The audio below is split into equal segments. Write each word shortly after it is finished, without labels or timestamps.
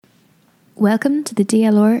Welcome to the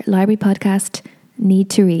DLR Library Podcast, Need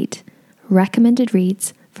to Read. Recommended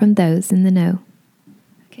reads from those in the know.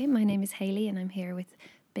 Okay, my name is Hayley and I'm here with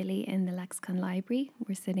Billy in the Lexicon Library.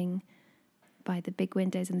 We're sitting by the big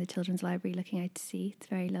windows in the Children's Library looking out to sea. It's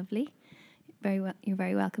very lovely. You're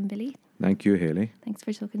very welcome, Billy. Thank you, Hayley. Thanks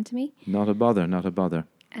for talking to me. Not a bother, not a bother.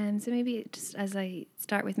 So maybe just as I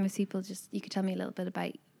start with most people, just you could tell me a little bit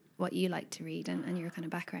about what you like to read and your kind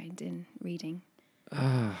of background in reading.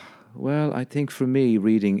 Well, I think for me,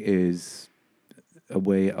 reading is a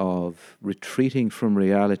way of retreating from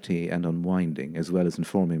reality and unwinding, as well as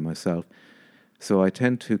informing myself. So I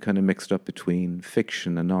tend to kind of mix it up between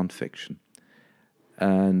fiction and non-fiction.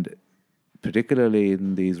 And particularly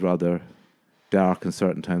in these rather dark and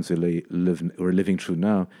certain times we're living through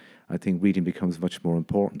now, I think reading becomes much more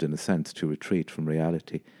important in a sense to retreat from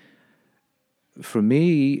reality. For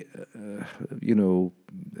me,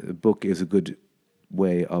 a book is a good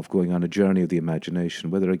way of going on a journey of the imagination,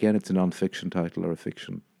 whether again it's a non-fiction title or a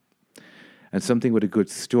fiction. And something with a good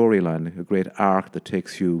storyline, a great arc that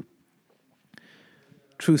takes you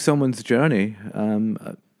through someone's journey. I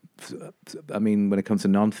mean, when it comes to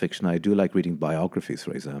non-fiction, I do like reading biographies,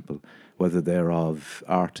 for example, whether they're of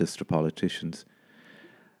artists or politicians.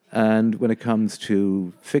 And when it comes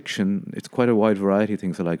to fiction, it's quite a wide variety of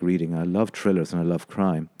things I like reading. I love thrillers and I love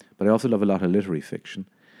crime, but I also love a lot of literary fiction.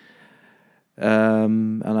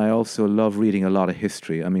 And I also love reading a lot of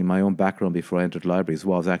history. I mean, my own background before I entered libraries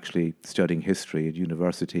was actually studying history at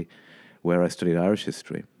university, where I studied Irish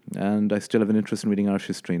history. And I still have an interest in reading Irish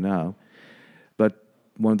history now. But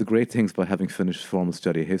one of the great things about having finished formal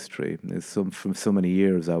study of history is from so many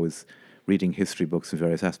years I was reading history books in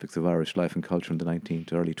various aspects of Irish life and culture in the 19th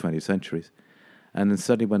to early 20th centuries. And then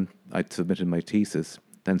suddenly when I submitted my thesis,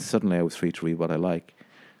 then suddenly I was free to read what I like.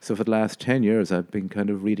 So for the last 10 years, I've been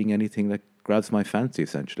kind of reading anything that grabs my fancy,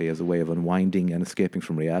 essentially, as a way of unwinding and escaping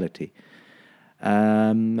from reality. I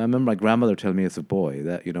remember my grandmother telling me as a boy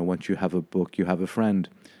that, once you have a book, you have a friend.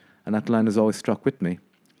 And that line has always stuck with me.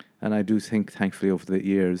 And I do think, thankfully, over the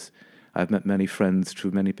years, I've met many friends through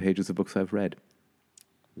many pages of books I've read.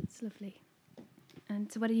 It's lovely.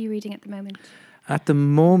 And so what are you reading at the moment? At the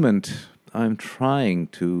moment, I'm trying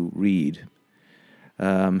to read.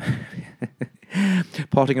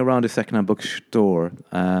 Potting around a second-hand bookstore,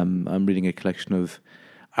 I'm reading a collection of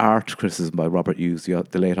art criticism by Robert Hughes, the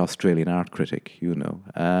late Australian art critic,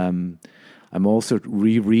 I'm also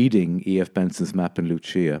rereading E.F. Benson's Map and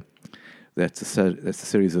Lucia. That's a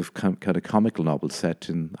series of kind of comical novels set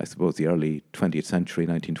in, I suppose, the early 20th century,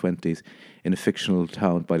 1920s, in a fictional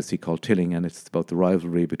town by the sea called Tilling, and it's about the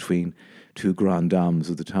rivalry between two grand dames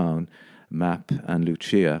of the town, Map and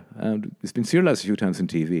Lucia. And it's been serialized a few times on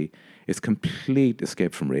TV. It's complete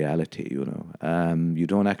escape from reality, You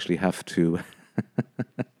don't actually have to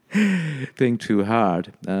think too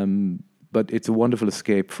hard. But it's a wonderful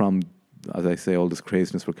escape from, as I say, all this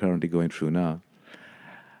craziness we're currently going through now.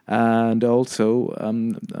 And also,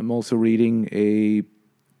 I'm also reading it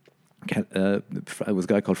was a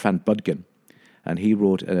guy called Frank Budgen, and he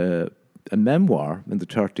wrote a memoir in the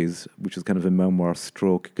 30s, which is kind of a memoir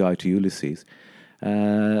stroke guide to Ulysses,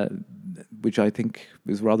 which I think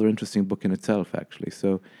is a rather interesting book in itself, actually.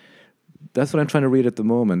 So that's what I'm trying to read at the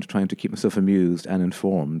moment, trying to keep myself amused and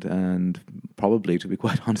informed, and probably, to be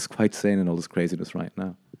quite honest, quite sane in all this craziness right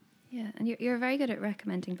now. Yeah, and you're very good at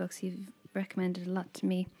recommending books. You've recommended a lot to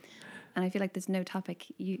me, and I feel like there's no topic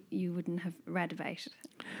you wouldn't have read about.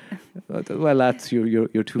 Well, that's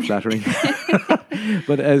you're too flattering.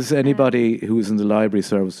 But as anybody who is in the library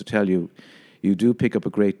service to tell you, you do pick up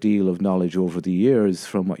a great deal of knowledge over the years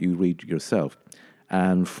from what you read yourself,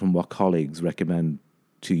 and from what colleagues recommend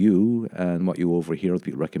to you, and what you overhear other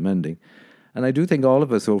people recommending. And I do think all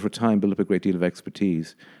of us over time build up a great deal of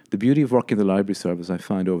expertise. The beauty of working in the library service, I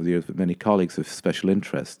find over the years with many colleagues with special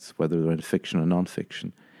interests, whether they're in fiction or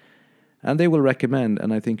non-fiction. And they will recommend,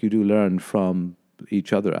 and I think you do learn from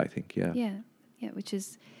each other, I think, yeah. Yeah, which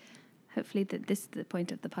is hopefully this is the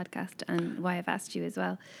point of the podcast and why I've asked you as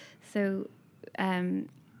well. So maybe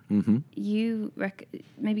you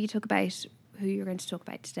talk about who you're going to talk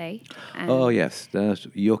about today. Oh, yes, that's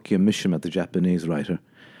Yukio Mishima, the Japanese writer.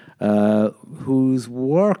 Whose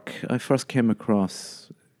work I first came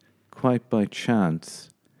across quite by chance.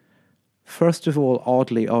 First of all,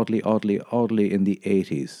 oddly, in the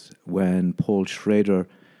 80s, when Paul Schrader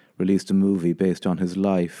released a movie based on his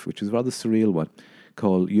life, which is a rather surreal one,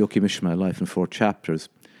 called Yukio Mishima, Life in 4 Chapters,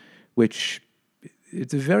 which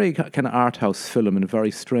it's a very kind of art house film and a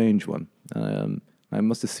very strange one. I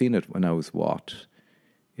must have seen it when I was,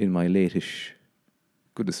 in my late-ish,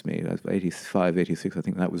 goodness me, 85, 86, I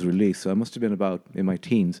think that was released. So I must have been about in my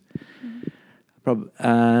teens. Mm-hmm.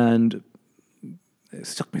 And it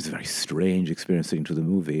struck me as a very strange experience sitting through the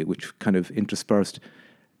movie, which kind of interspersed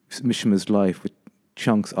Mishima's life with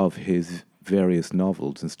chunks of his various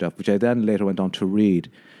novels and stuff, which I then later went on to read.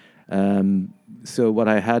 So what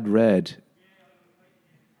I had read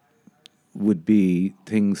would be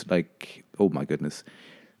things like, oh my goodness,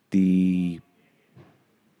 the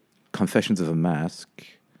Confessions of a Mask,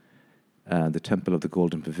 the Temple of the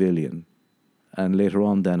Golden Pavilion, and later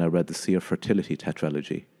on then I read the Seer Fertility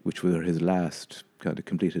tetralogy, which were his last kind of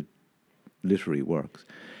completed literary works.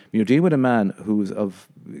 You're dealing with a man who's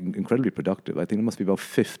incredibly productive. I think it must be about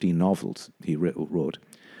 50 novels he wrote.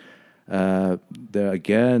 There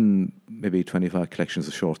again, maybe 25 collections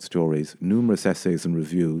of short stories, numerous essays and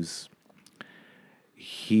reviews.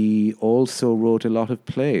 He also wrote a lot of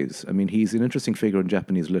plays. I mean, he's an interesting figure in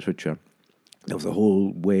Japanese literature. There was a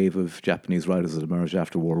whole wave of Japanese writers that emerged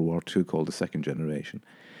after World War II called the Second Generation.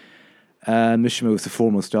 And Mishima was the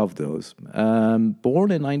foremost of those.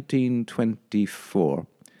 Born in 1924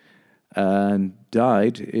 and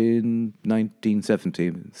died in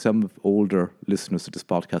 1970. Some older listeners to this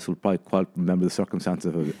podcast will probably quite remember the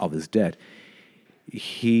circumstances of his death.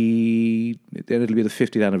 Then it'll be the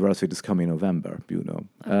 50th anniversary this coming November, you know.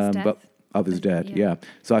 Of his death, yeah.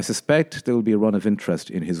 So I suspect there will be a run of interest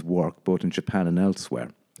in his work, both in Japan and elsewhere.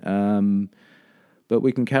 But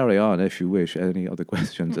we can carry on if you wish. Any other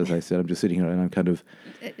questions? As I said, I'm just sitting here and I'm kind of.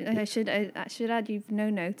 I should add. You've no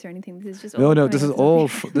notes or anything. This is just no. This is all.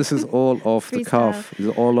 This is all off the cuff. This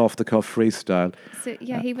is all off the cuff freestyle. So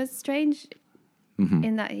yeah, he was strange.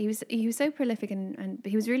 In that he was so prolific and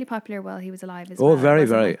he was really popular while he was alive as well. Oh, very,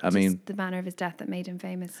 very. I mean, the manner of his death that made him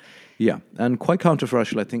famous. Yeah, and quite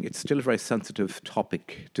controversial. I think it's still a very sensitive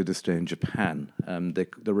topic to this day in Japan. They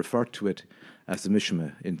refer to it as the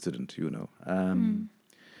Mishima incident, you know.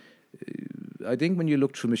 I think when you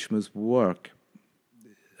look through Mishima's work,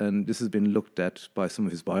 and this has been looked at by some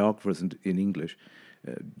of his biographers in English,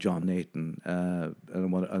 John Nathan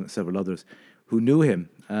and several others, who knew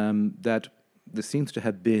him, that there seems to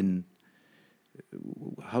have been,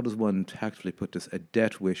 how does one tactfully put this, a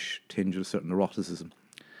death wish tinge of a certain eroticism,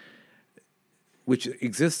 which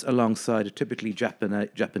exists alongside a typically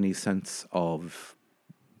Japanese sense of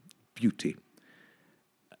beauty.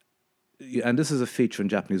 And this is a feature in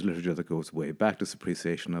Japanese literature that goes way back, this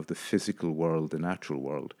appreciation of the physical world, the natural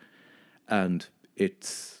world, and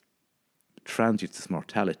its transience, its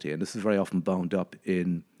mortality. And this is very often bound up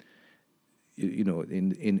in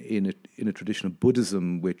a tradition of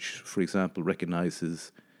Buddhism, which, for example,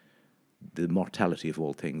 recognizes the mortality of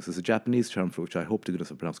all things. There's a Japanese term for which I hope to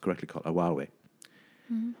goodness I pronounced correctly, called awawe,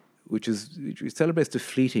 which celebrates the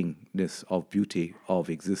fleetingness of beauty,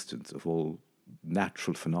 of existence, of all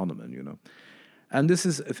natural phenomenon, you know. And this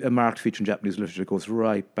is a marked feature in Japanese literature that goes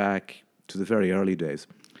right back to the very early days.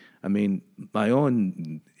 I mean, my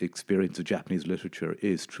own experience of Japanese literature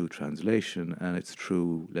is through translation, and it's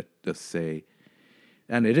through, let us say,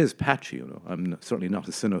 and it is patchy, you know. I'm certainly not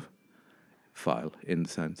a cinephile in the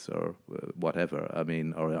sense, or whatever. I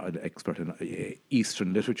mean, or an expert in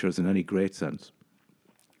Eastern literatures in any great sense.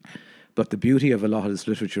 But the beauty of a lot of this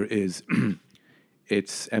literature is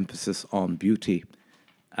its emphasis on beauty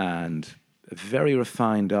and a very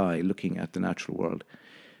refined eye looking at the natural world.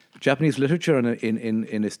 Japanese literature,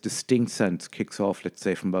 in its distinct sense, kicks off, let's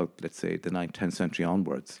say, from about, the 9th, 10th century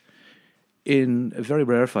onwards, in a very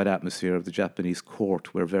rarefied atmosphere of the Japanese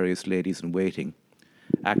court, where various ladies in waiting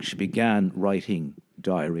actually began writing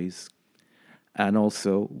diaries, and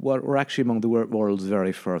also what were actually among the world's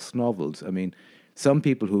very first novels. I mean, some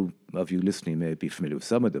people who of you listening may be familiar with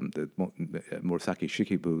some of them, the Murasaki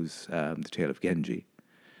Shikibu's The Tale of Genji.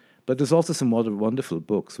 But there's also some other wonderful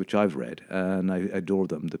books which I've read, and I adore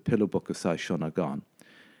them. The Pillow Book of Sai Shonagon,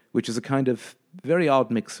 which is a kind of very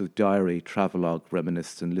odd mix of diary, travelogue,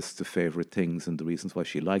 reminiscence, and lists of favourite things and the reasons why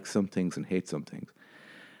she likes some things and hates some things.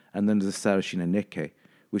 And then there's the Sarashina Nikke,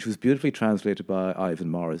 which was beautifully translated by Ivan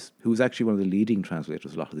Morris, who was actually one of the leading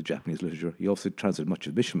translators of a lot of the Japanese literature. He also translated much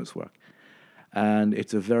of Mishima's work. And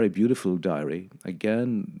it's a very beautiful diary,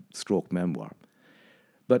 again, stroke memoir.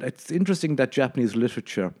 But it's interesting that Japanese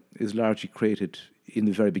literature is largely created in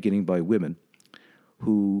the very beginning by women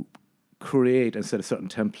who create and set a certain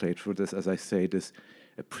template for this, as I say, this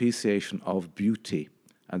appreciation of beauty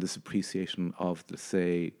and this appreciation of, let's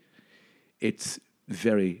say, its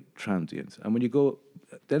very transience. And when you go,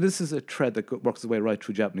 then this is a thread that works its way right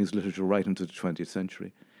through Japanese literature right into the 20th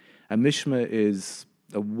century. And Mishima is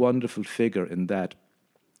a wonderful figure in that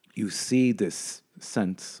you see this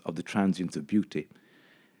sense of the transience of beauty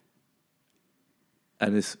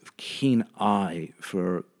and this keen eye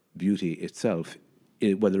for beauty itself,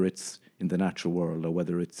 whether it's in the natural world, or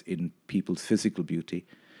whether it's in people's physical beauty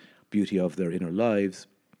of their inner lives.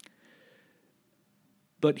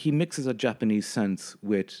 But he mixes a Japanese sense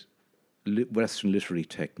with Western literary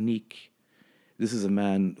technique. This is a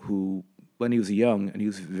man who, when he was young, and he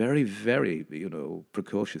was very, very,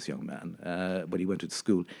 precocious young man, when he went to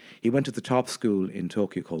school. He went to the top school in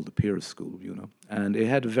Tokyo called the Peers School, and it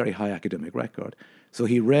had a very high academic record. So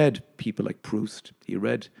he read people like Proust, he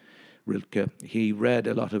read Rilke, he read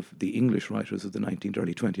a lot of the English writers of the 19th,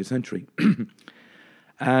 early 20th century.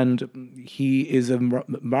 And he is a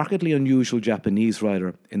markedly unusual Japanese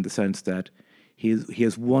writer in the sense that he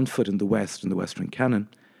has one foot in the West, in the Western canon,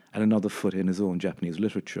 and another foot in his own Japanese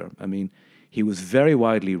literature. I mean, he was very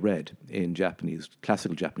widely read in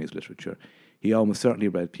classical Japanese literature. He almost certainly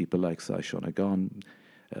read people like Saisho Nagon,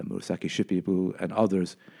 Murasaki Shipibu, and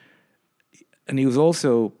others. And he was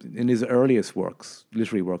also, in his earliest works,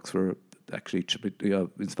 literary works were actually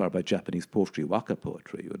inspired by Japanese poetry, waka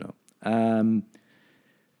poetry,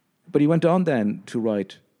 But he went on then to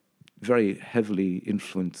write very heavily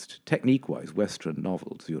influenced, technique-wise, Western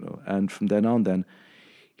novels, And from then on,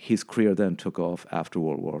 his career then took off after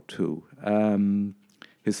World War II.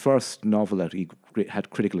 His first novel that he had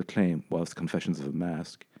critical acclaim was Confessions of a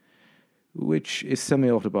Mask, which is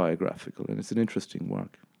semi-autobiographical, and it's an interesting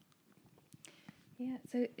work. Yeah,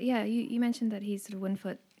 so, you mentioned that he's sort of one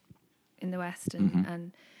foot in the West,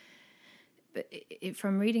 and but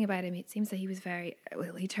from reading about him, it seems that he was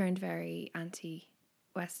he turned very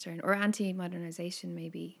anti-Western, or anti-modernization,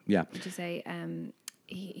 maybe. Yeah. Would you say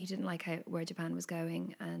he didn't like where Japan was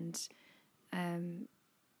going, and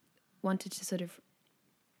wanted to sort of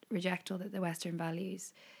reject all the Western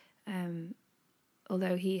values,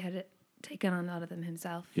 although he had taken on a lot of them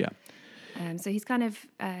himself. Yeah. So he's kind of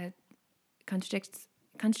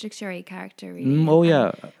contradictory character, really.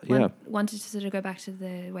 Wanted to sort of go back to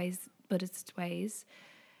the Buddhist ways,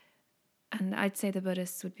 and I'd say the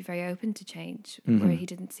Buddhists would be very open to change, where he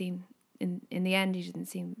didn't seem, in the end, he didn't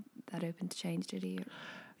seem that open to change, did he?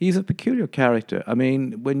 He's a peculiar character. I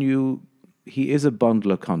mean, he is a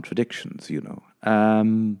bundle of contradictions,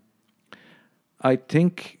 I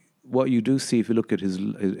think what you do see if you look at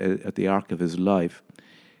at the arc of his life,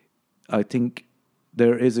 I think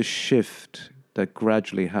there is a shift that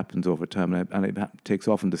gradually happens over time, and it takes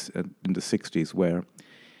off in the 60s, where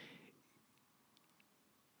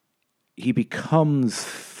he becomes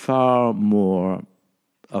far more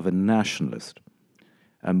of a nationalist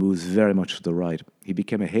and moves very much to the right. He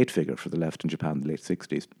became a hate figure for the left in Japan in the late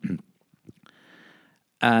 60s.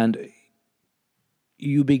 And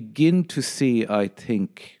you begin to see, I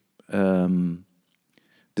think,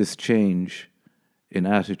 this change in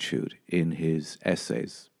attitude in his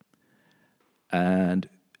essays. And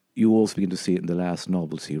you also begin to see it in the last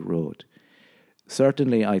novels he wrote.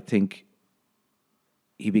 Certainly, I think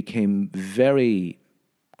he became very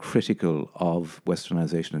critical of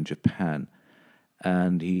Westernization in Japan,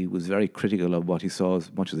 and he was very critical of what he saw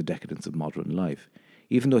as much as the decadence of modern life,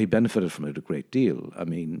 even though he benefited from it a great deal. I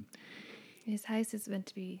mean, his house is meant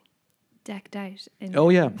to be decked out.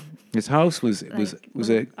 His house was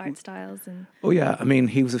art styles and. Oh yeah, I mean,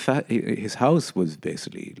 his house was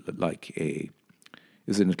basically like it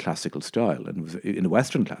was in a classical style, and was in a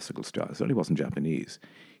Western classical style. It certainly wasn't Japanese.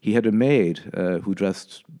 He had a maid who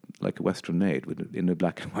dressed like a Western maid in a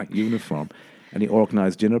black and white uniform, and he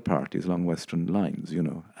organised dinner parties along Western lines,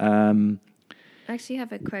 I actually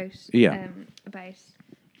have a quote about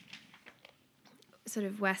sort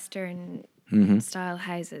of Western style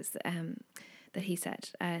houses that he said.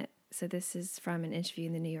 So this is from an interview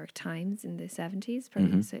in the New York Times in the 70s,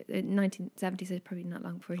 probably. So 1970s, so probably not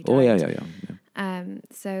long before he died. Oh, yeah.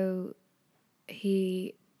 So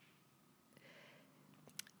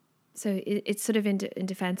it's sort of in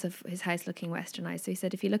defense of his house looking westernized. So he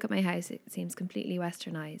said, if you look at my house, it seems completely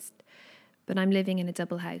westernized. But I'm living in a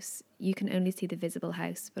double house. You can only see the visible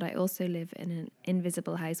house, but I also live in an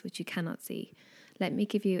invisible house which you cannot see. Let me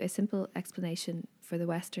give you a simple explanation for the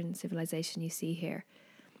Western civilization you see here.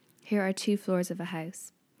 Here are 2 floors of a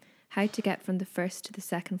house. How to get from the first to the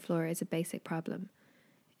second floor is a basic problem.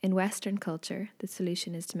 In Western culture, the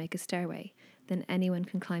solution is to make a stairway. Then anyone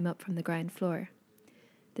can climb up from the ground floor.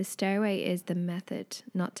 The stairway is the method,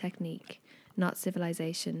 not technique, not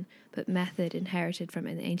civilization, but method inherited from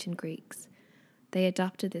the ancient Greeks. They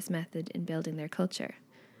adopted this method in building their culture.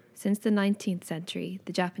 Since the 19th century,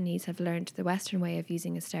 the Japanese have learned the Western way of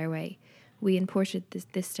using a stairway. We imported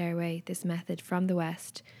this stairway, this method, from the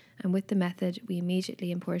West, and with the method, we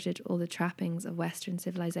immediately imported all the trappings of Western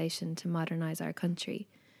civilization to modernize our country.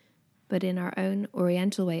 But in our own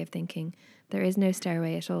Oriental way of thinking, there is no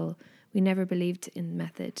stairway at all. We never believed in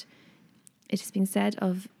method. It has been said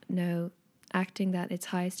of no acting that its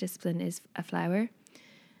highest discipline is a flower.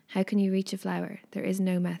 How can you reach a flower? There is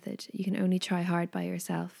no method. You can only try hard by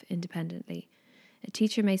yourself, independently. A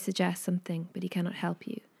teacher may suggest something, but he cannot help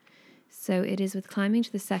you. So it is with climbing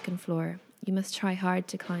to the second floor. You must try hard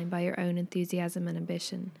to climb by your own enthusiasm and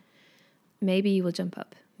ambition. Maybe you will jump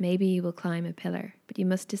up. Maybe you will climb a pillar. But you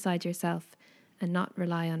must decide yourself and not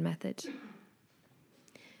rely on method.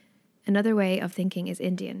 Another way of thinking is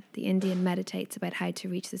Indian. The Indian meditates about how to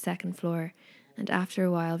reach the second floor, and after a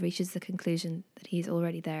while reaches the conclusion that he is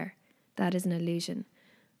already there. That is an illusion.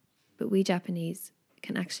 But we Japanese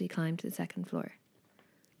can actually climb to the second floor.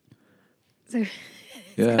 So,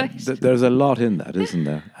 yeah, there's a lot in that, isn't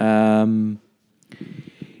there?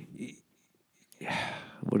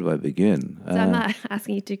 Where do I begin? So I'm not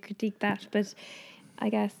asking you to critique that, but I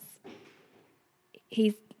guess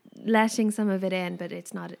he's letting some of it in, but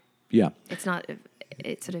it's not. Yeah, it's not.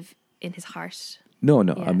 It's sort of in his heart. No.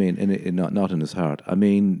 Yeah. I mean, not in his heart. I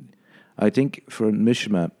mean, I think for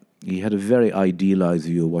Mishima, he had a very idealized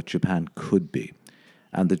view of what Japan could be,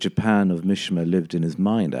 and the Japan of Mishima lived in his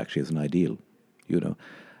mind actually as an ideal.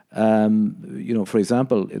 For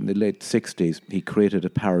example, in the late 60s, he created a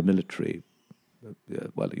paramilitary.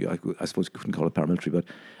 I suppose you couldn't call it paramilitary, but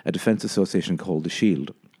a defense association called the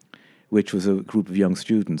Shield, which was a group of young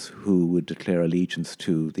students who would declare allegiance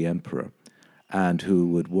to the emperor and who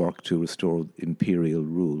would work to restore imperial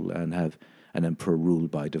rule and have an emperor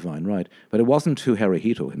ruled by divine right. But it wasn't to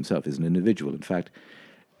Hirohito himself as an individual. In fact,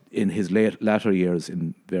 in his latter years,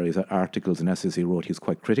 in various articles and essays he wrote, he was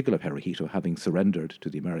quite critical of Hirohito, having surrendered to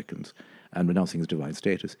the Americans and renouncing his divine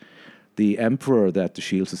status. The emperor that the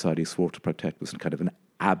Shield Society swore to protect was kind of an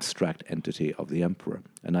abstract entity of the emperor,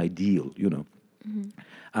 an ideal, Mm-hmm.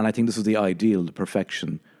 And I think this was the ideal, the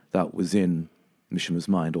perfection that was in Mishima's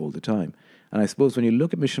mind all the time. And I suppose when you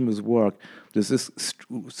look at Mishima's work, there's this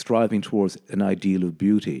striving towards an ideal of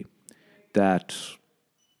beauty that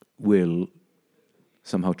will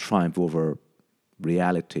somehow triumph over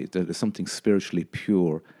reality. There is something spiritually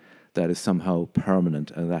pure that is somehow permanent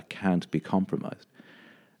and that can't be compromised.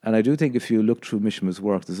 And I do think if you look through Mishima's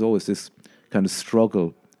work, there's always this kind of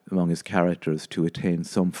struggle among his characters to attain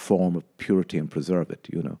some form of purity and preserve it,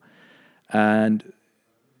 And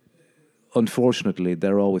unfortunately,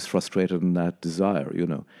 they're always frustrated in that desire,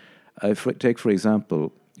 Take, for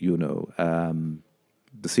example, the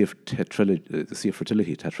Sea of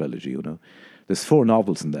Fertility tetralogy, There's 4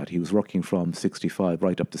 novels in that. He was working from 65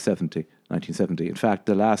 right up to 1970. In fact,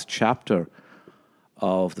 the last chapter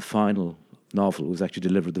of the final novel was actually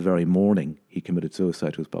delivered the very morning he committed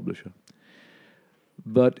suicide to his publisher.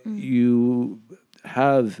 But you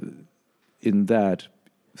have in that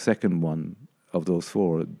second one of those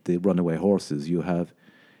 4, the runaway horses, you have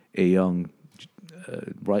a young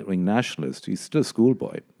right-wing nationalist. He's still a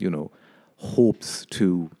schoolboy, hopes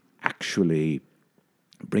to actually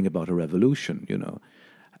bring about a revolution,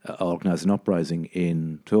 organize an uprising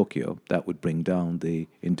in Tokyo that would bring down the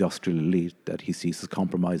industrial elite that he sees as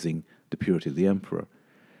compromising the purity of the emperor.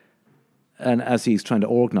 And as he's trying to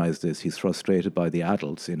organize this, he's frustrated by the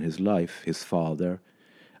adults in his life, his father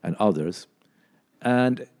and others.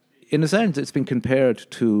 And in a sense, it's been compared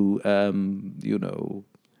to,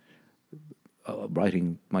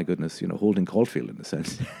 writing, my goodness, Holding Caulfield in a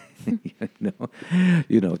sense.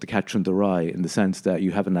 The Catcher in the Rye, in the sense that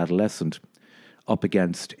you have an adolescent up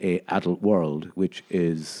against an adult world which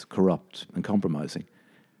is corrupt and compromising.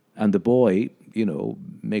 And the boy,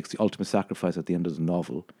 makes the ultimate sacrifice at the end of the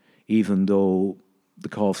novel, even though the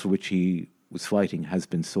cause for which he was fighting has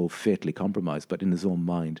been so fatally compromised, but in his own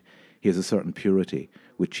mind, he has a certain purity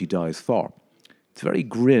which he dies for. It's very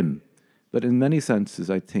grim, but in many senses,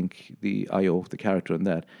 I think the character in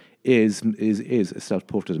that, is a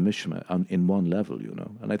self-portrait of Mishima in one level,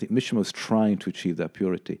 And I think Mishima was trying to achieve that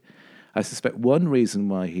purity. I suspect one reason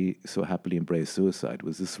why he so happily embraced suicide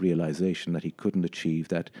was this realization that he couldn't achieve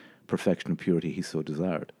that perfection and purity he so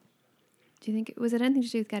desired. Do you think, was it anything to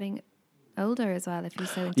do with getting older as well, if he's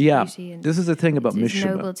so into beauty? And this is the thing about Mishima. It's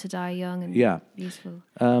noble to die young and beautiful.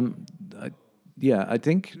 I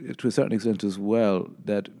think to a certain extent as well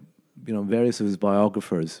that, various of his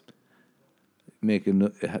biographers make a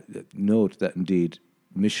note that indeed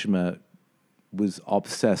Mishima was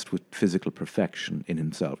obsessed with physical perfection in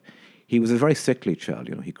himself. He was a very sickly child.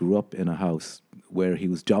 He grew up in a house where he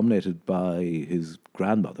was dominated by his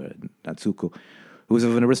grandmother, Natsuko, who was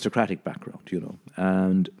of an aristocratic background,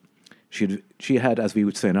 and she had, as we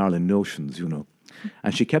would say in Ireland, notions,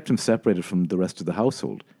 and she kept him separated from the rest of the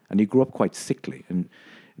household, and he grew up quite sickly. And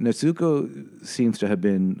Natsuko seems to have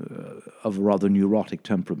been of a rather neurotic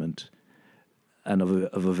temperament, and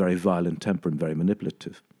of a very violent temper and very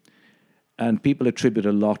manipulative. And people attribute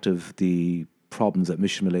a lot of the problems that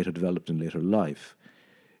Mishima later developed in later life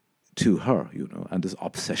to her, and this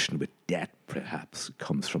obsession with debt perhaps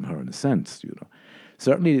comes from her in a sense,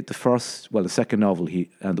 Certainly the second novel,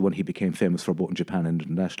 and the one he became famous for both in Japan and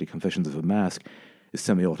internationally, Confessions of a Mask, is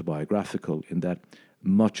semi-autobiographical in that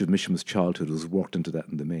much of Mishima's childhood was worked into that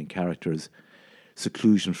in the main character's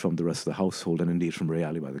seclusion from the rest of the household and indeed from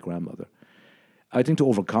reality by the grandmother. I think to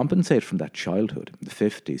overcompensate from that childhood, in the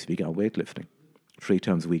 50s, he began weightlifting 3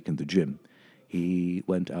 times a week in the gym. He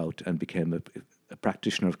went out and became a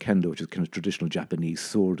practitioner of kendo, which is kind of traditional Japanese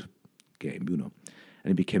sword game, and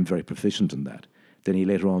he became very proficient in that. Then he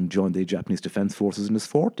later on joined the Japanese Defense Forces in his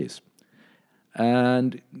 40s.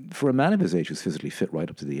 And for a man of his age, he was physically fit right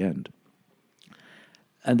up to the end.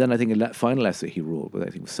 And then I think a final essay he wrote,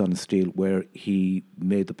 I think was Sun and Steel, where he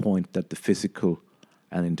made the point that the physical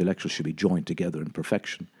and intellectual should be joined together in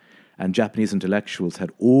perfection. And Japanese intellectuals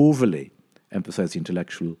had overly emphasized the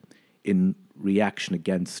intellectual in reaction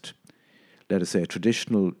against, let us say, a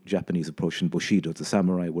traditional Japanese approach in Bushido, the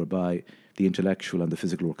samurai, whereby the intellectual and the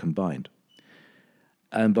physical were combined.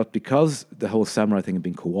 But because the whole samurai thing had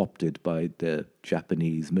been co-opted by the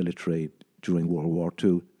Japanese military during World War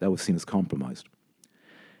II, that was seen as compromised.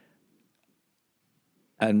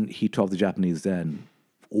 And he taught the Japanese then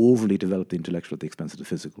overly develop the intellectual at the expense of the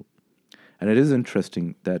physical. And it is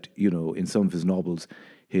interesting that, in some of his novels,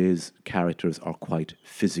 his characters are quite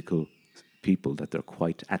physical people, that they're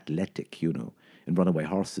quite athletic, In Runaway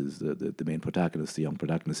Horses, the main protagonist, the young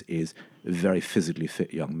protagonist, is a very physically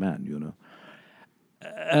fit young man,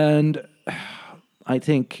 And I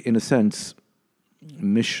think, in a sense,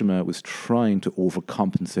 Mishima was trying to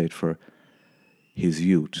overcompensate for his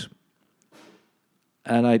youth.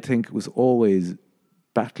 And I think was always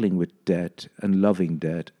battling with debt and loving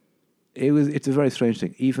debt. It's a very strange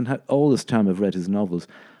thing. Even all this time I've read his novels,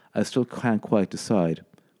 I still can't quite decide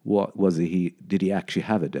did he actually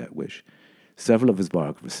have a death wish? Several of his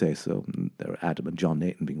biographers say so. There are Adam and John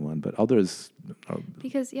Nathan being one, but others are...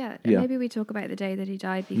 Because, maybe we talk about the day that he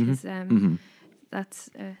died, because that's,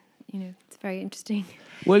 it's very interesting.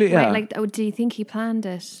 Well, yeah. Do you think he planned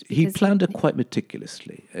it? He planned it quite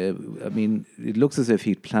meticulously. It looks as if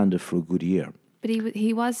he'd planned it for a good year. But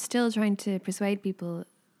he was still trying to persuade people,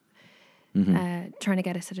 trying to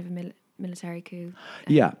get a sort of a military coup.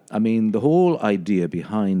 The whole idea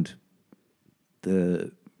behind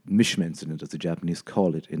the Mishima incident, as the Japanese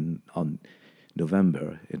call it, on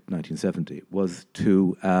November in 1970, was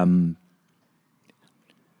to,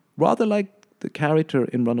 rather like the character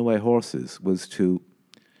in Runaway Horses, was to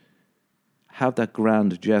have that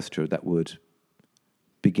grand gesture that would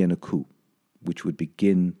begin a coup, which would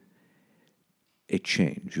begin a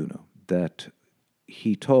change, that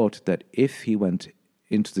he thought that if he went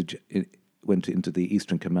into the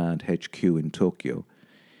Eastern Command HQ in Tokyo,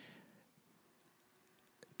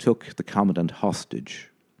 took the commandant hostage,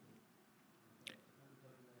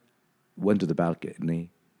 went to the balcony,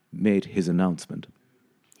 made his announcement,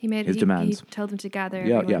 his demands. He told them to gather.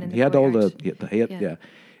 He had all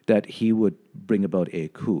that he would bring about a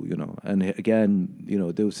coup, And again,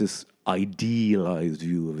 there was this idealized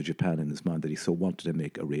view of Japan in his mind that he so wanted to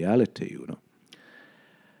make a reality,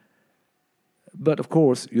 But of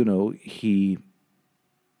course, he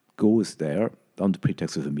goes there on the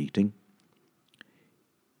pretext of a meeting.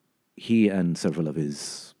 He and several of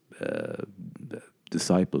his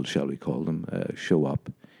disciples, shall we call them, show up,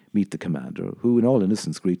 meet the commander, who in all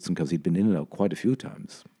innocence greets him because he'd been in and out quite a few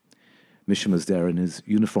times. Mishima's there in his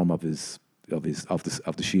uniform of the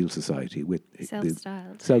Shield Society with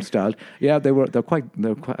self-styled. Yeah, they're quite.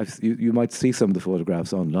 You might see some of the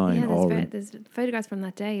photographs online. There's photographs from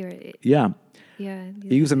that day.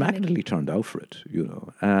 He was immaculately turned out for it.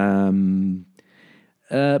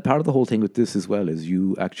 Part of the whole thing with this as well is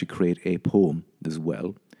you actually create a poem as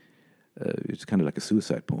well. It's kind of like a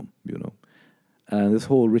suicide poem, And this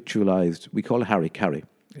whole ritualized, we call it harikari,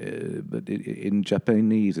 but in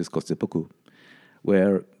Japanese it's called seppuku,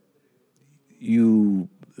 where you,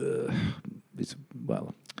 it's,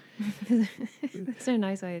 well... That's a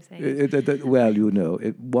nice way of saying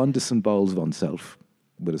it. One disembowels oneself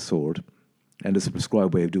with a sword, and it's a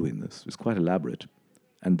prescribed way of doing this. It's quite elaborate.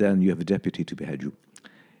 And then you have a deputy to behead you.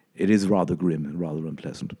 It is rather grim and rather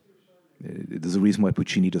unpleasant. There's a reason why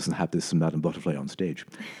Puccini doesn't have this Madame Butterfly on stage.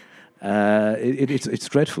 It's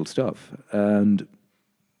dreadful stuff. And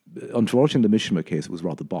unfortunately, the Mishima case was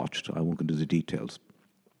rather botched. I won't go into the details.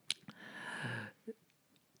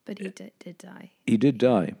 But he did die. He did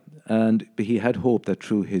die. And he had hoped that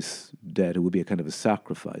through his death, it would be a kind of a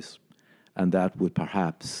sacrifice. And that would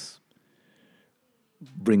perhaps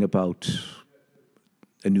bring about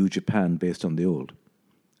a new Japan based on the old.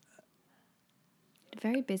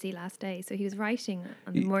 Very busy last day. So he was writing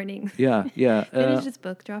on the morning. Yeah. Finished his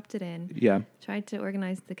book, dropped it in. Yeah. Tried to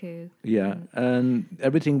organise the coup. Yeah, and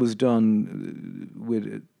everything was done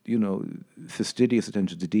with, fastidious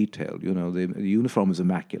attention to detail. The uniform was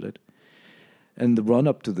immaculate. And the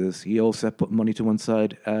run-up to this, he also put money to one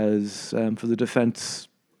side as for the defence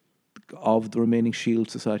of the remaining Shield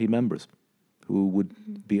Society members, who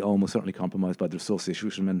would be almost certainly compromised by their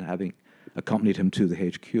association and having accompanied him to the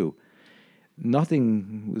HQ.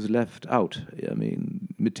 Nothing was left out. I mean,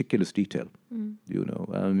 meticulous detail.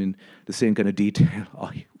 The same kind of detail,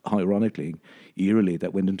 ironically, eerily,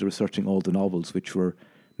 that went into researching all the novels, which were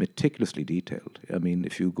meticulously detailed. I mean,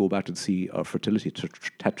 if you go back to see our fertility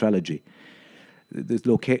tetralogy, the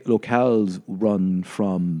locales run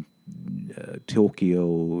from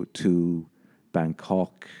Tokyo to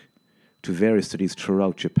Bangkok to various cities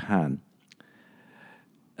throughout Japan.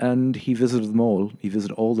 And he visited them all. He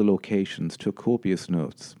visited all the locations, took copious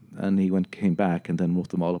notes, and he came back and then wrote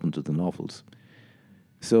them all up into the novels.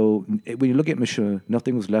 So when you look at Mishima,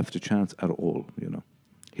 nothing was left to chance at all.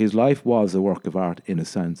 His life was a work of art in a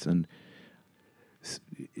sense, and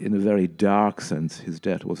in a very dark sense, his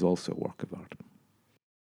death was also a work of art.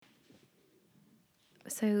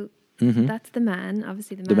 So that's the man.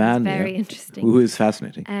 Obviously, the man is very interesting. Who is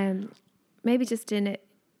fascinating. Maybe just in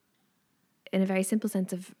a very simple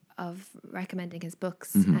sense of recommending his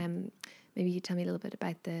books. Maybe you tell me a little bit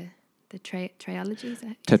about the trilogies.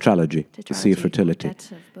 Tetralogy, The Sea of Fertility.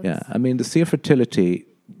 Yeah, I mean, The Sea of Fertility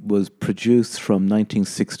was produced from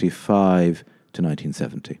 1965 to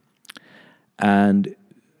 1970. And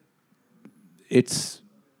it's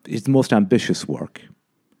his most ambitious work.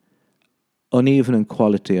 Uneven in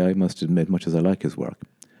quality, I must admit, much as I like his work.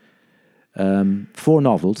 4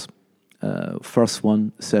 novels. First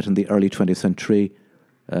one, set in the early 20th century,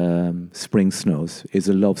 Spring Snows, is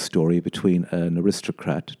a love story between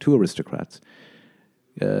two aristocrats,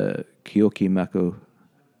 Kyoki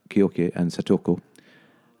and Satoko,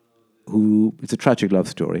 who it's a tragic love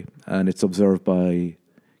story, and it's observed by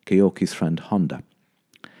Kyoki's friend Honda.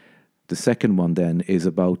 The second one then is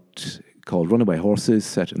called Runaway Horses,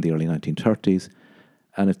 set in the early 1930s,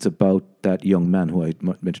 and it's about that young man who I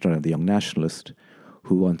mentioned earlier, the young nationalist,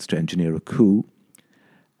 who wants to engineer a coup.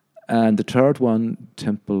 And the third one, the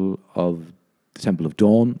Temple of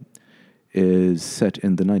Dawn, is set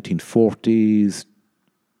in the 1940s.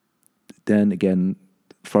 Then again,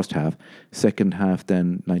 first half. Second half,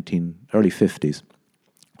 then early 50s.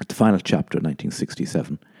 At the final chapter,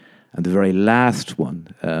 1967. And the very last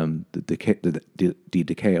one, the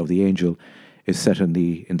Decay of the Angel, is set in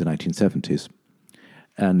the 1970s.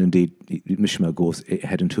 And indeed, Mishima goes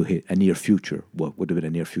ahead into a near future, what would have been a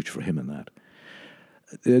near future for him in that.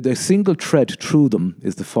 The single thread through them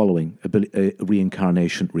is the following, a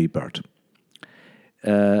reincarnation, rebirth.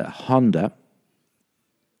 Honda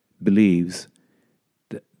believes,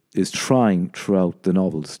 is trying throughout the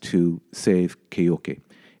novels to save Kyoki.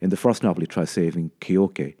 In the first novel, he tries saving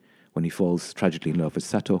Kyoki when he falls tragically in love with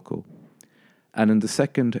Satoko. And in the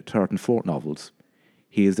second, third, and fourth novels,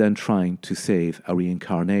 he is then trying to save a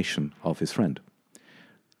reincarnation of his friend.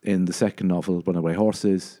 In the second novel, Runaway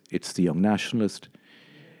Horses, it's the young nationalist.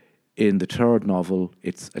 In the third novel,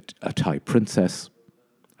 it's a Thai princess.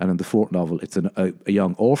 And in the fourth novel, it's a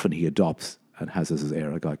young orphan he adopts and has as his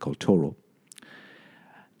heir a guy called Toro.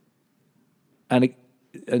 And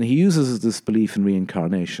he uses this belief in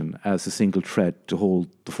reincarnation as a single thread to hold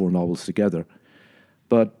the 4 novels together.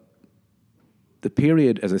 But the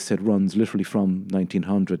period, as I said, runs literally from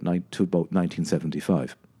 1900 to about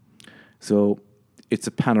 1975. So it's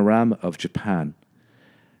a panorama of Japan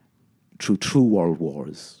through 2 world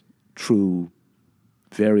wars, through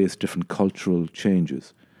various different cultural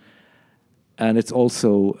changes. And it's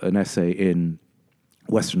also an essay in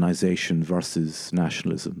westernization versus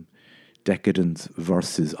nationalism, decadence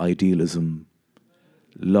versus idealism,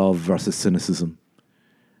 love versus cynicism,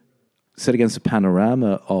 set against a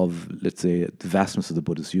panorama of, let's say, the vastness of the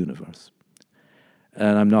Buddhist universe.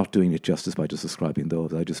 And I'm not doing it justice by just describing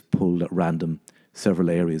those. I just pulled at random several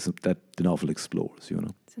areas that the novel explores,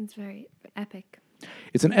 Sounds very epic.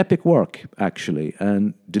 It's an epic work, actually,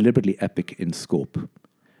 and deliberately epic in scope.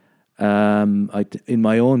 In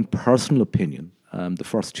my own personal opinion, the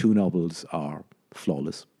first 2 novels are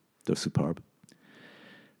flawless. They're superb.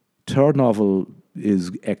 Third novel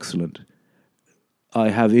is excellent. I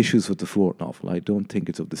have issues with the fourth novel. I don't think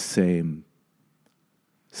it's of the same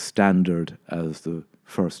standard as the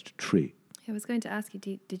first 3. I was going to ask you,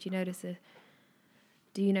 did you notice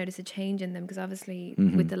a change in them? Because obviously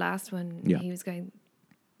with the last one, he was going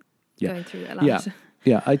going through a lot.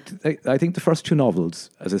 Yeah. I think the first two novels,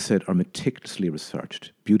 as I said, are meticulously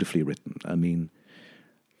researched, beautifully written. I mean,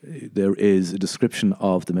 there is a description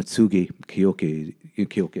of the Matsugi Kyoke,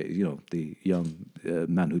 the young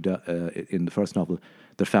man who in the first novel,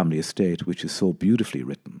 their family estate, which is so beautifully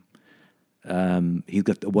written. He's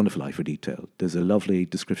got a wonderful eye for detail. There's a lovely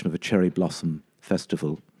description of a cherry blossom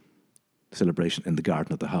festival celebration in the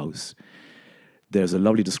garden of the house. There's a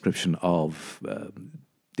lovely description of,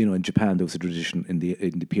 in Japan there was a tradition in the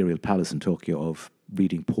imperial palace in Tokyo of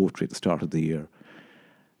reading poetry at the start of the year.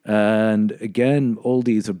 And again, all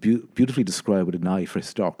these are beautifully described with an eye for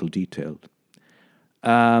historical detail.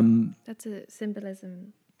 That's a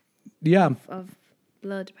symbolism of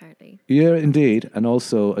blood, apparently. Yeah, indeed. And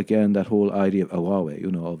also, again, that whole idea of awawe,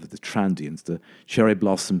 of the transience. The cherry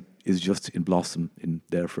blossom is just in blossom in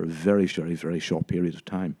there for a very, very, very short period of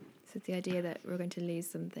time. So it's the idea that we're going to lose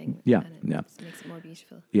something. Yeah, and it makes it more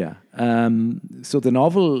beautiful. Yeah. So the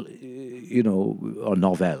novel, or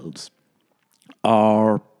novels,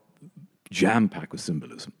 are jam-packed with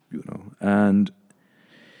symbolism, and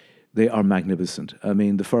they are magnificent. I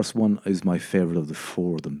mean, the first one is my favorite of the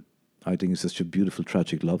four of them. I think it's such a beautiful,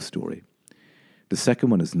 tragic love story. The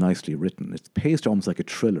second one is nicely written. It's paced almost like a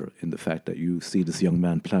thriller in the fact that you see this young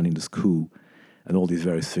man planning this coup and all these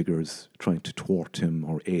various figures trying to thwart him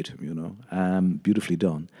or aid him, beautifully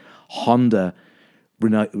done. Honda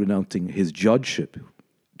renouncing his judgeship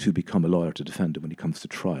to become a lawyer to defend him when he comes to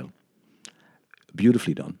trial.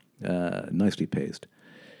 Beautifully done, nicely paced.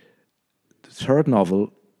 The third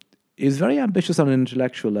novel is very ambitious on an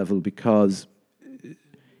intellectual level because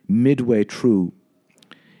midway through,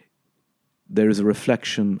 there is a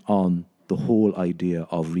reflection on the whole idea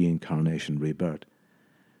of reincarnation, rebirth.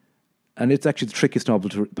 And it's actually the trickiest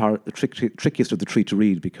trickiest of the three to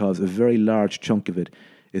read because a very large chunk of it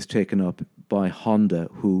is taken up by Honda,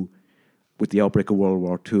 who, with the outbreak of World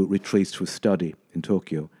War II, retreats to a study in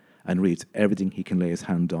Tokyo and reads everything he can lay his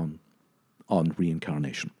hand on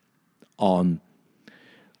reincarnation, on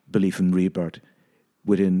belief in rebirth,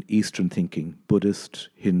 within Eastern thinking, Buddhist,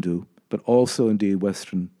 Hindu, but also indeed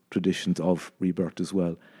Western traditions of rebirth as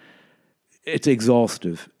well. It's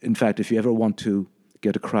exhaustive. In fact, if you ever want to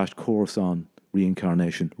get a crash course on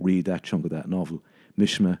reincarnation, read that chunk of that novel.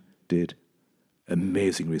 Mishima did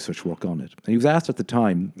amazing research work on it. And he was asked at the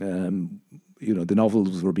time, the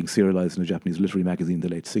novels were being serialized in a Japanese literary magazine in the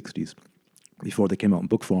late 60s, before they came out in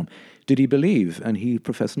book form. Did he believe? And he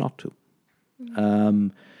professed not to.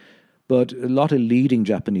 But a lot of leading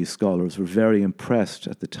Japanese scholars were very impressed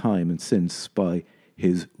at the time and since by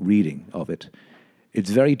his reading of it. It's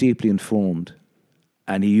very deeply informed,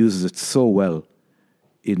 and he uses it so well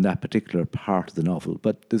in that particular part of the novel.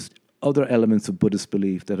 But there's other elements of Buddhist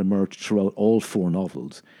belief that emerge throughout all four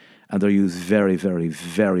novels, and they're used very, very,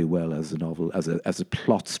 very well as a novel, as a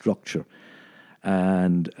plot structure,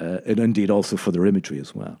 and indeed also for their imagery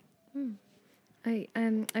as well. I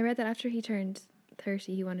read that after he turned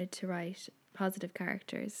 30, he wanted to write positive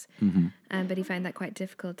characters, but he found that quite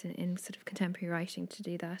difficult in sort of contemporary writing to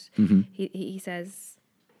do that. He says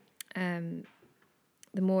the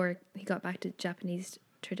more he got back to Japanese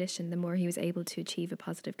tradition, the more he was able to achieve a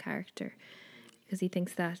positive character, because he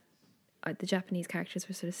thinks that the Japanese characters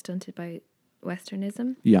were sort of stunted by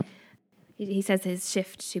Westernism. Yeah. He says his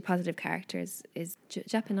shift to positive characters is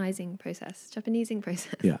Japanesing process.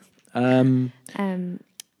 Yeah.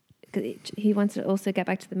 He wants to also get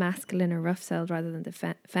back to the masculine or rough soul rather than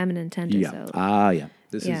the feminine tender soul.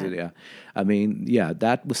 This is it, yeah. I mean,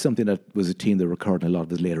 that was something that was a theme that recurred in a lot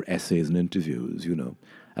of his later essays and interviews,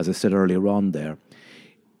 As I said earlier on there,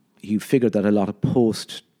 he figured that a lot of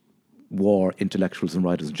post-war intellectuals and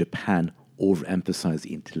writers in Japan overemphasized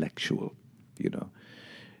the intellectual,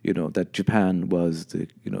 that Japan was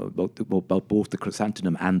about both the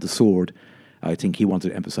chrysanthemum and the sword. I think he wanted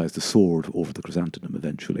to emphasize the sword over the chrysanthemum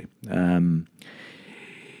eventually.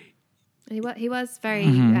 He was very.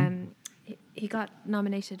 He got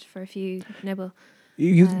nominated for a few Nobel.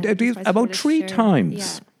 About three times.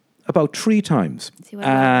 Yeah. About three times.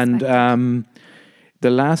 And the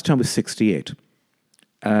last time was 1968.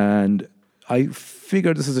 And I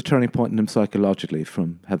figure this is a turning point in him psychologically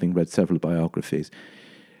from having read several biographies.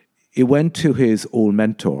 He went to his old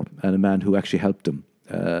mentor and a man who actually helped him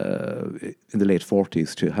in the late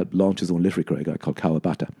 40s to help launch his own literary career, a guy called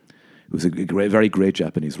Kawabata, who was a very great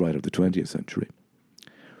Japanese writer of the 20th century,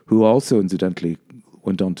 who also incidentally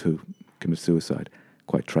went on to commit suicide,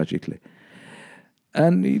 quite tragically.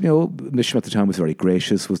 And, Mishima at the time was very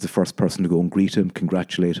gracious, was the first person to go and greet him,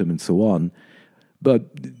 congratulate him, and so on. But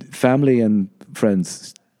family and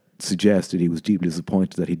friends suggested he was deeply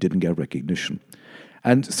disappointed that he didn't get recognition.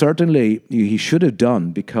 And certainly he should have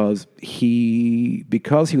done, because he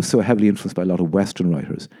was so heavily influenced by a lot of Western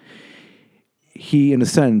writers. He, in a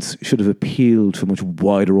sense, should have appealed to a much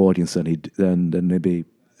wider audience than maybe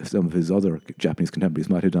some of his other Japanese contemporaries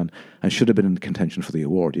might have done, and should have been in contention for the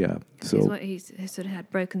award. Yeah, so he's sort of had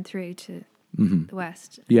broken through to the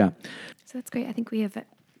West. Yeah, so that's great. I think we have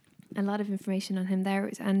a lot of information on him there,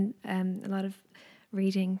 and a lot of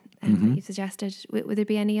reading that you've suggested. Would there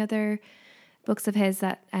be any other books of his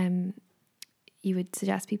that you would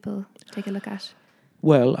suggest people take a look at?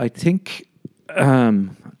 Well, I think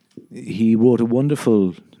he wrote a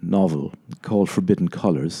wonderful novel called Forbidden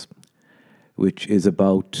Colours, which is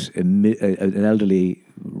about an elderly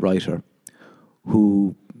writer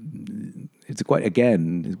who is quite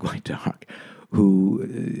dark,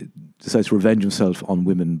 who decides to revenge himself on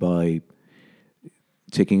women by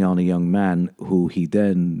taking on a young man who he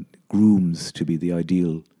then grooms to be the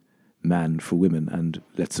ideal man for women and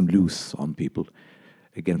lets him loose on people.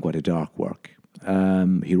 Again, quite a dark work.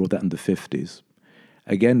 He wrote that in the 50s.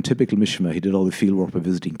 Again, typical Mishima, he did all the field work by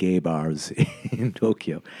visiting gay bars in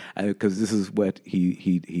Tokyo, because this is what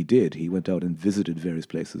he did. He went out and visited various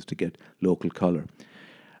places to get local colour.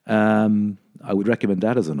 I would recommend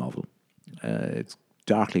that as a novel. It's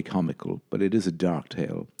darkly comical, but it is a dark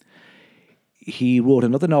tale. He wrote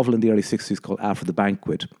another novel in the early 60s called After the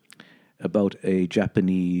Banquet, about a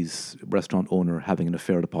Japanese restaurant owner having an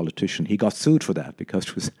affair with a politician. He got sued for that because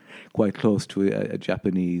it was quite close to a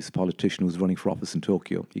Japanese politician who was running for office in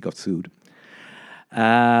Tokyo. He got sued.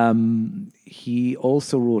 He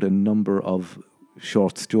also wrote a number of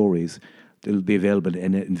short stories that will be available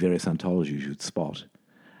in various anthologies you'd spot.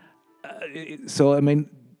 So, I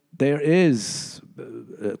mean, there is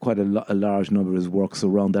quite a large number of his works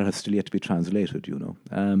around that have still yet to be translated, you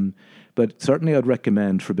know. But certainly I'd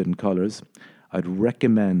recommend Forbidden Colours. I'd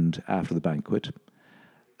recommend After the Banquet.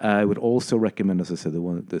 I would also recommend, as I said,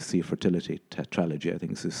 the Sea of Fertility tetralogy. I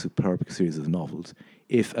think it's a superb series of novels,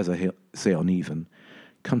 if, as I say, uneven.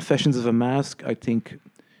 Confessions of a Mask, I think,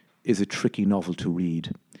 is a tricky novel to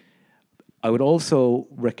read. I would also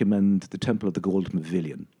recommend The Temple of the Golden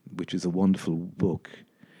Pavilion, which is a wonderful book.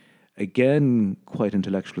 Again, quite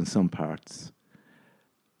intellectual in some parts.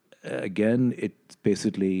 Again, it's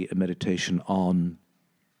basically a meditation on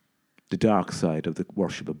the dark side of the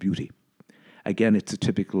worship of beauty. Again, it's a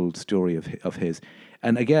typical story of his.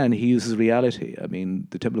 And again, he uses reality. I mean,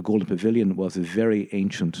 the Temple of Golden Pavilion was a very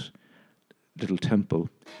ancient little temple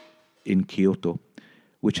in Kyoto,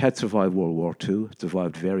 which had survived World War II,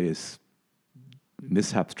 survived various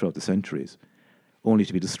mishaps throughout the centuries, only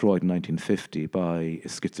to be destroyed in 1950 by a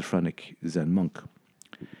schizophrenic Zen monk.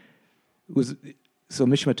 So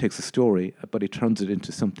Mishima takes a story, but he turns it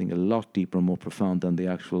into something a lot deeper and more profound than the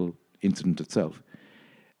actual incident itself.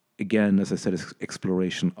 Again, as I said, it's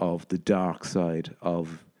exploration of the dark side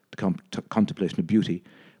of the contemplation of beauty,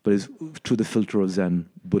 but is through the filter of Zen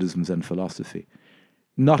Buddhism, Zen philosophy.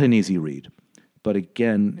 Not an easy read, but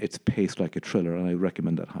again, it's paced like a thriller, and I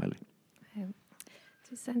recommend that highly.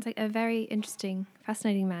 So it sounds like a very interesting,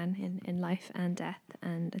 fascinating man in life and death,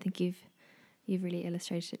 and I think you've really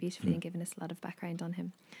illustrated it beautifully and given us a lot of background on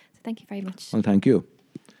him. So thank you very much. Well, thank you.